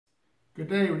Good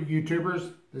day,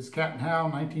 YouTubers. This is Captain Hal,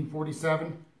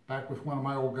 1947, back with one of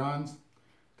my old guns.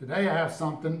 Today I have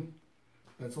something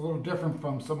that's a little different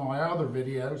from some of my other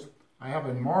videos. I have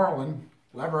a Marlin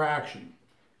lever action.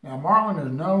 Now Marlin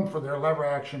is known for their lever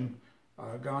action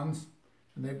guns,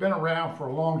 and they've been around for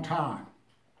a long time.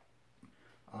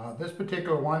 This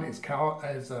particular one is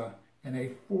in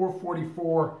a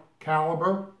 444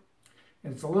 caliber,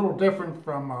 and it's a little different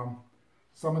from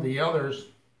some of the others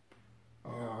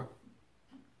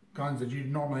guns that you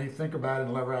normally think about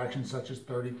in lever action, such as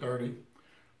 30-30,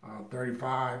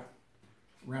 35,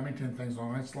 Remington, things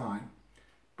along this line.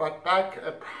 But back,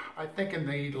 I think in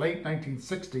the late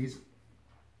 1960s,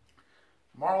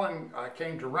 Marlin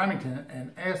came to Remington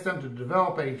and asked them to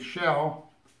develop a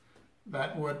shell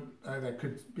that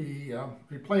could be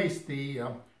replace the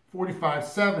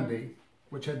 45-70,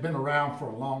 which had been around for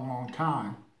a long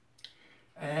time.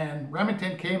 And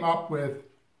Remington came up with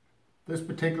this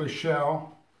particular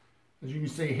shell. As you can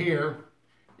see here,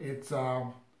 it's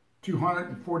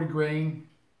 240 grain,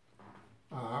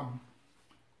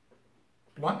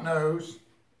 blunt nose,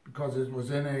 because it was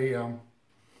in a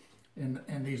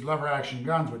in these lever action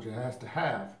guns, which it has to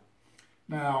have.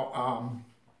 Now,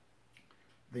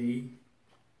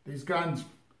 these guns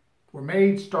were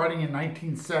made starting in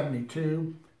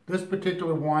 1972. This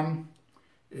particular one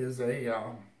is a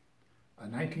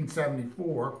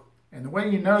 1974, and the way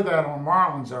you know that on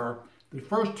Marlins are the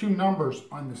first two numbers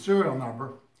on the serial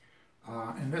number.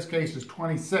 In this case is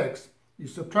 26. You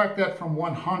subtract that from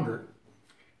 100,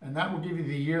 and that will give you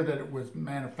the year that it was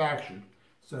manufactured.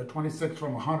 So 26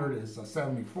 from 100 is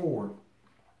 74.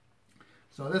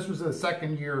 So this was the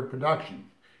second year of production.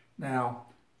 Now,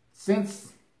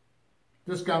 since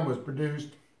this gun was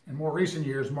produced, in more recent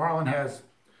years, Marlin has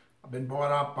been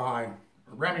bought up by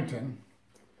Remington,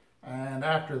 and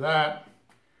after that,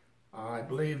 I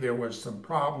believe there was some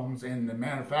problems in the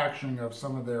manufacturing of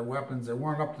some of their weapons that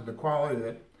weren't up to the quality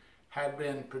that had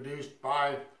been produced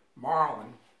by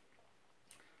Marlin.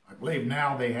 I believe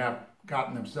now they have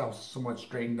gotten themselves somewhat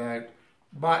straightened out.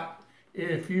 But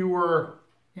if you were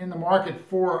in the market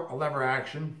for a lever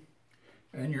action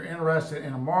and you're interested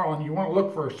in a Marlin, you want to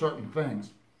look for certain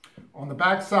things. On the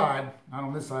back side, not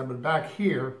on this side, but back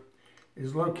here,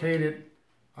 is located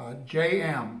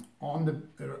JM on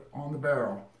the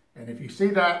barrel. And if you see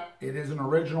that, it is an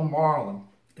original Marlin.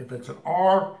 If it's an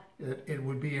R, it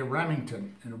would be a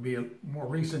Remington. It would be a more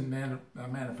recent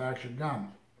manufactured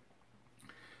gun.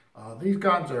 These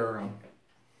guns are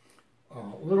a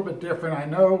little bit different. I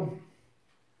know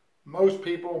most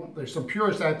people, there's some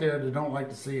purists out there that don't like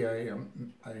to see a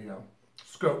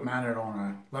scope mounted on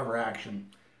a lever action.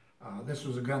 This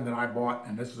was a gun that I bought,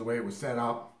 and this is the way it was set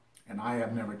up, and I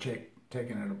have never taken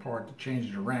it apart to change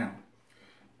it around.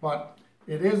 But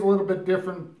it is a little bit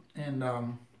different in the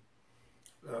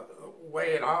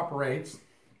way it operates.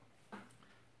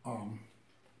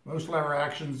 Most lever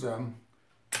actions,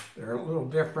 they're a little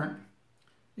different.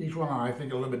 Each one, I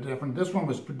think, a little bit different. This one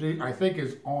was produced, I think,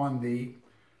 is on the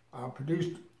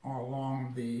produced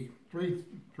along the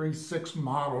 336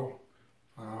 model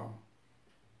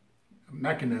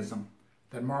mechanism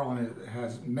that Marlin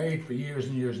has made for years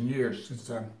and years and years, since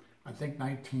I think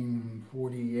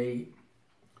 1948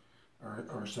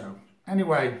 or so.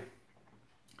 Anyway,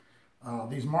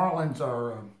 these Marlins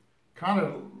are kind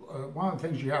of one of the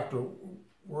things you have to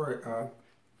worry.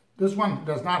 This one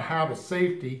does not have a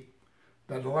safety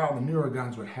that a lot of the newer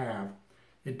guns would have.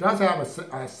 It does have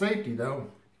a safety, though.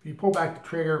 If you pull back the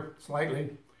trigger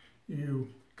slightly, you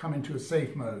come into a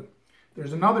safe mode.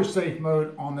 There's another safe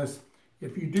mode on this.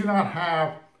 If you do not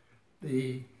have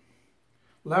the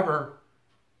lever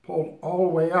pulled all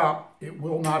the way up, it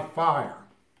will not fire.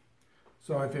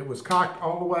 So if it was cocked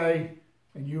all the way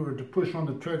and you were to push on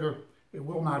the trigger, it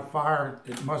will not fire.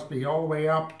 It must be all the way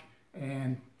up,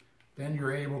 and then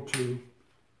you're able to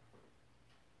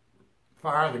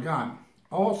fire the gun.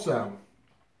 Also,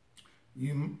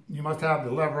 you must have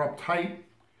the lever up tight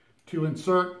to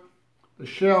insert the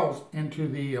shells into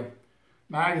the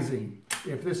magazine.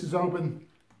 If this is open,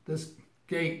 this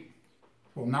gate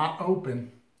will not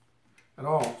open at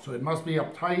all. So it must be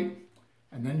up tight,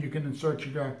 and then you can insert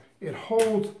your gun. It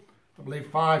holds, I believe,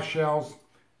 5 shells.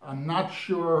 I'm not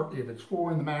sure if it's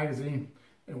 4 in the magazine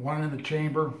and 1 in the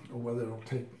chamber, or whether it'll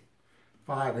take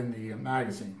 5 in the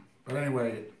magazine. But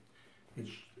anyway, it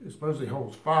supposedly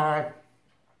holds 5.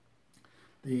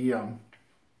 The gun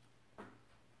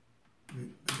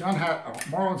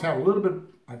Marlins have a little bit,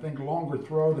 I think, longer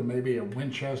throw than maybe a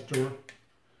Winchester,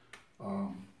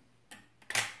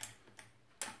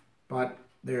 but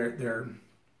they're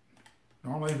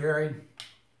normally very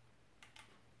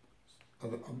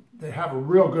they have a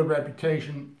real good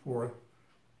reputation for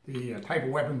the type of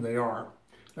weapons they are.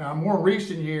 Now, in more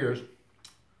recent years,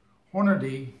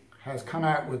 Hornady has come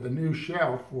out with a new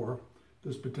shell for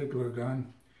this particular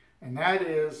gun, and that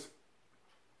is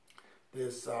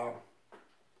this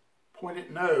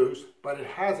pointed nose, but it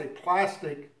has a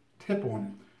plastic tip on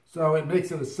it, so it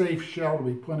makes it a safe shell to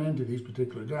be put into these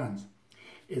particular guns.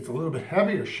 It's a little bit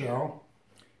heavier shell.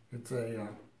 It's a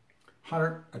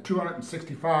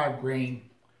 265 grain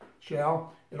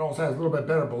shell. It also has a little bit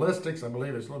better ballistics. I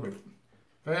believe it's a little bit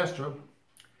faster.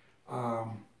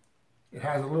 It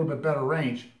has a little bit better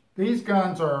range. These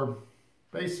guns are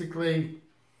basically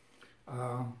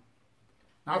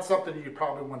not something you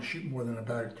probably want to shoot more than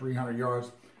about 300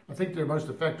 yards. I think their most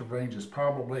effective range is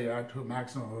probably out to a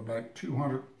maximum of about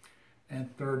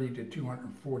 230 to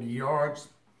 240 yards.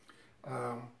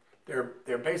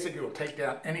 They're basically will take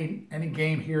down any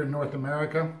game here in North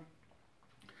America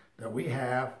that we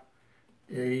have.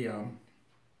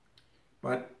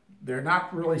 But they're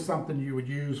not really something you would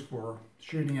use for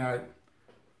shooting out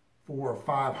 400 or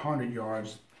 500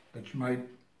 yards that you might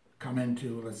come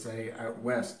into, let's say, out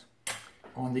west.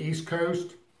 On the East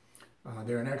Coast,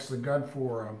 they're an excellent gun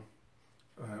for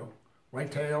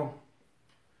whitetail,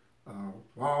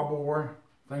 wild boar,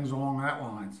 things along that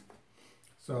lines.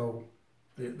 So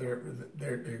they're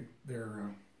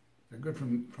good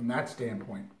from that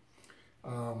standpoint.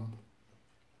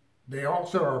 They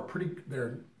also are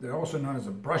they're also known as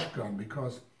a brush gun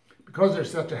because they're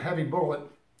such a heavy bullet.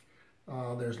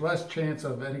 There's less chance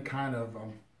of any kind of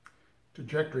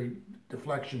trajectory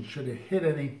deflection should it hit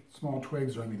any small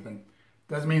twigs or anything.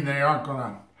 Doesn't mean they aren't going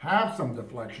to have some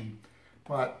deflection,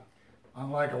 but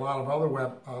unlike a lot of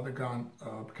other gun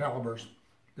calibers,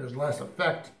 there's less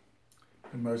effect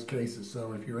in most cases.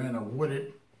 So if you're in a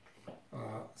wooded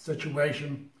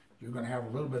situation, you're going to have a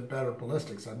little bit better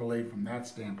ballistics, I believe, from that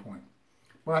standpoint.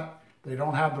 But they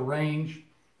don't have the range,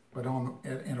 but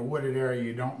in a wooded area,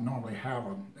 you don't normally have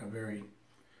a very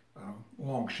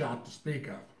long shot to speak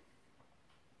of.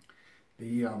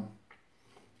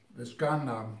 This gun,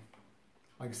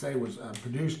 like I say, was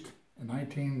produced in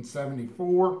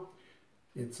 1974.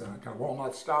 It's got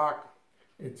walnut stock.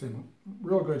 It's in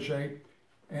real good shape.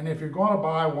 And if you're going to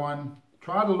buy one,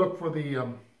 try to look for the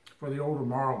older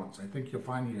Marlins. I think you'll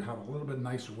find you have a little bit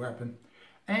nicer weapon.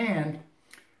 And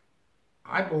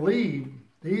I believe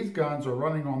these guns are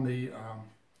running on the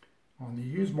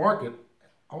used market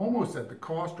almost at the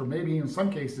cost, or maybe in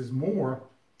some cases more,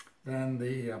 than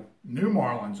the new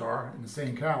Marlins are in the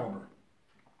same caliber.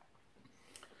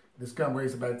 This gun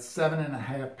weighs about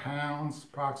 7.5 pounds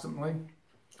approximately,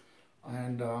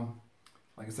 and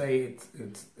like I say,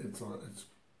 it's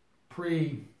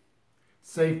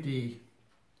pre-safety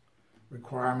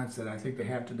requirements that I think they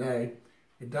have today.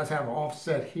 It does have an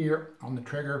offset here on the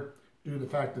trigger due to the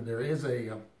fact that there is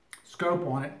a scope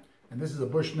on it, and this is a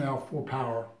Bushnell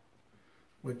 4-power,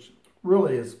 which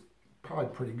really is probably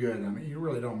pretty good. I mean, you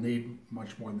really don't need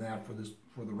much more than that for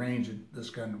the range that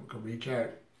this gun could reach out.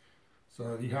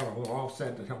 So you have a little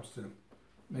offset that helps to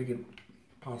make it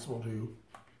possible to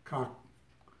cock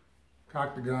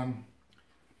the gun.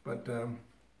 But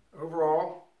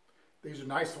overall, these are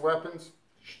nice weapons.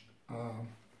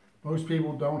 Most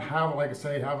people don't have, like I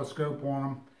say, have a scope on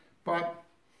them, but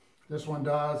this one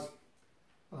does.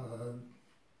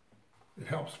 It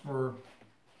helps for,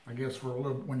 I guess, for a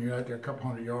little when you're out there a couple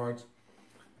hundred yards,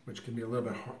 which can be a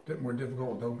little bit more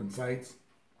difficult with open sights.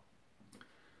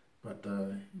 But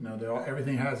you know,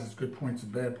 everything has its good points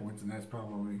and bad points, and that's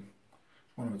probably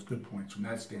one of its good points from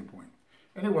that standpoint.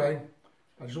 Anyway,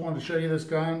 I just wanted to show you this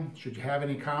gun. Should you have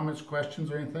any comments,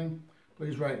 questions, or anything,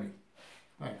 please write me.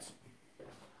 Thanks.